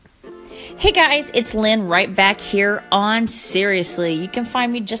Hey guys, it's Lynn right back here on Seriously. You can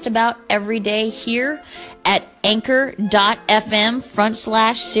find me just about every day here at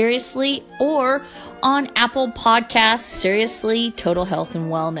anchor.fm/seriously or on Apple Podcasts, Seriously Total Health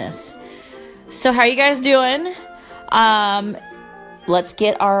and Wellness. So how are you guys doing? Let's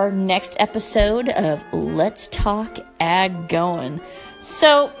get our next episode of Let's Talk Ag going.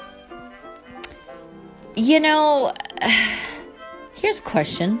 So, here's a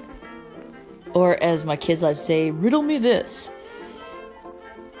question. Or as my kids like to say, riddle me this.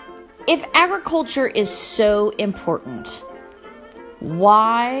 If agriculture is so important,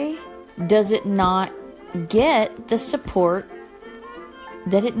 why does it not get the support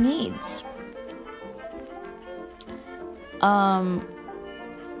that it needs? I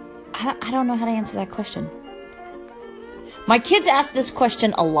don't know how to answer that question. My kids ask this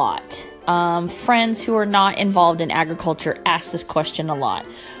question a lot. Friends who are not involved in agriculture ask this question a lot.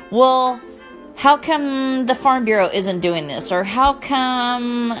 Well, how come the Farm Bureau isn't doing this? Or how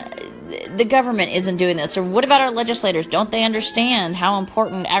come the government isn't doing this? Or what about our legislators? Don't they understand how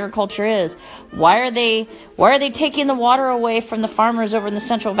important agriculture is? Why are they taking the water away from the farmers over in the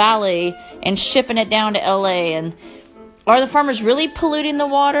Central Valley and shipping it down to LA? And are the farmers really polluting the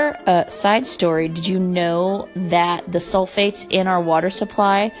water? Side story, did you know that the sulfates in our water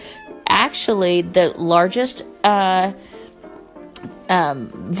supply, actually the largest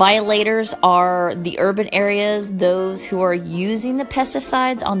violators are the urban areas, those who are using the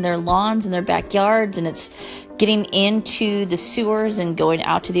pesticides on their lawns and their backyards, and it's getting into the sewers and going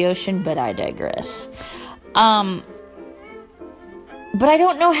out to the ocean, but I digress. But I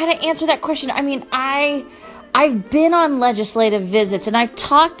don't know how to answer that question. I mean, I've been on legislative visits, and I've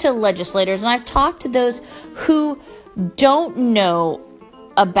talked to legislators, and I've talked to those who don't know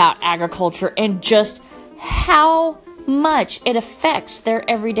about agriculture and just how much it affects their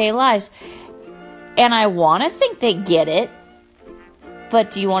everyday lives. And I want to think they get it,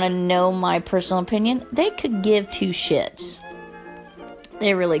 but do you want to know my personal opinion? They could give two shits.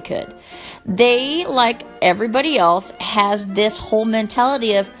 They really could. They, like everybody else, has this whole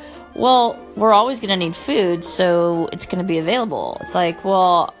mentality of, well, we're always going to need food, so it's going to be available. It's like,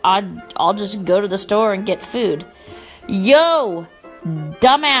 well, I'll just go to the store and get food. Yo,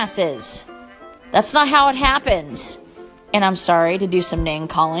 dumbasses. That's not how it happens. And I'm sorry to do some name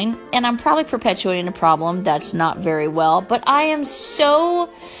calling, and I'm probably perpetuating a problem that's not very well, but I am so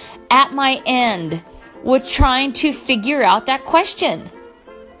at my end with trying to figure out that question.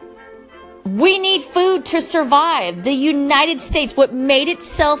 We need food to survive. The United States, what made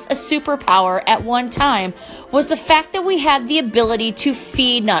itself a superpower at one time, was the fact that we had the ability to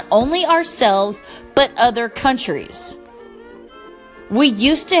feed not only ourselves, but other countries. We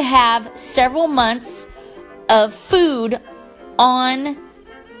used to have several months of food on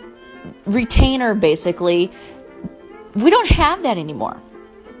retainer, basically. We don't have that anymore.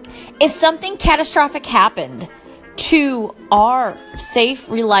 If something catastrophic happened to our safe,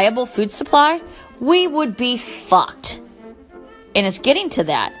 reliable food supply, we would be fucked. And it's getting to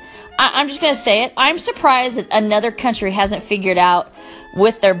that. I'm just going to say it. I'm surprised that another country hasn't figured out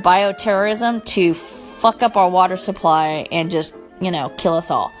with their bioterrorism to fuck up our water supply and just, kill us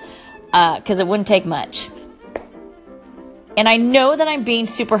all. Because it wouldn't take much. And I know that I'm being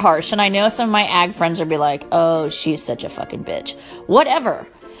super harsh, and I know some of my ag friends will be like, oh, she's such a fucking bitch. Whatever.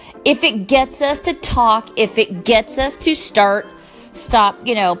 If it gets us to talk, if it gets us to stop,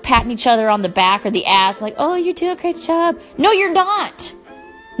 patting each other on the back or the ass, like, oh, you do a great job. No, you're not.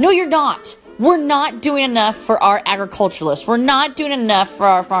 No, you're not. We're not doing enough for our agriculturalists. We're not doing enough for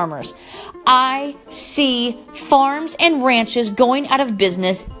our farmers. I see farms and ranches going out of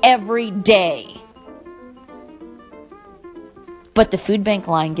business every day. But the food bank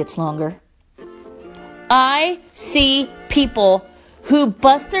line gets longer. I see people who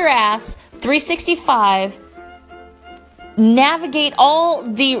bust their ass 365, navigate all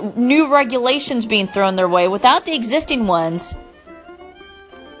the new regulations being thrown their way without the existing ones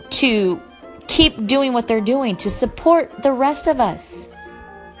to keep doing what they're doing to support the rest of us.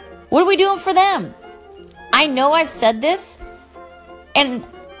 What are we doing for them? I know I've said this, and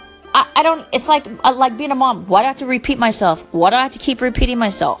I don't, it's like being a mom. Why do I have to repeat myself? Why do I have to keep repeating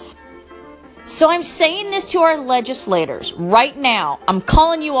myself? So I'm saying this to our legislators right now. I'm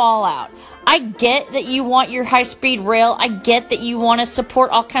calling you all out. I get that you want your high-speed rail. I get that you want to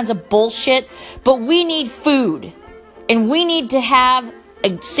support all kinds of bullshit, but we need food. And we need to have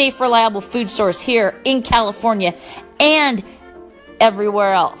a safe, reliable food source here in California and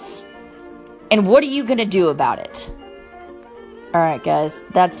everywhere else. And what are you going to do about it? All right, guys,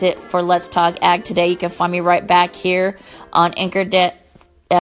 that's it for Let's Talk Ag today. You can find me right back here on Anchor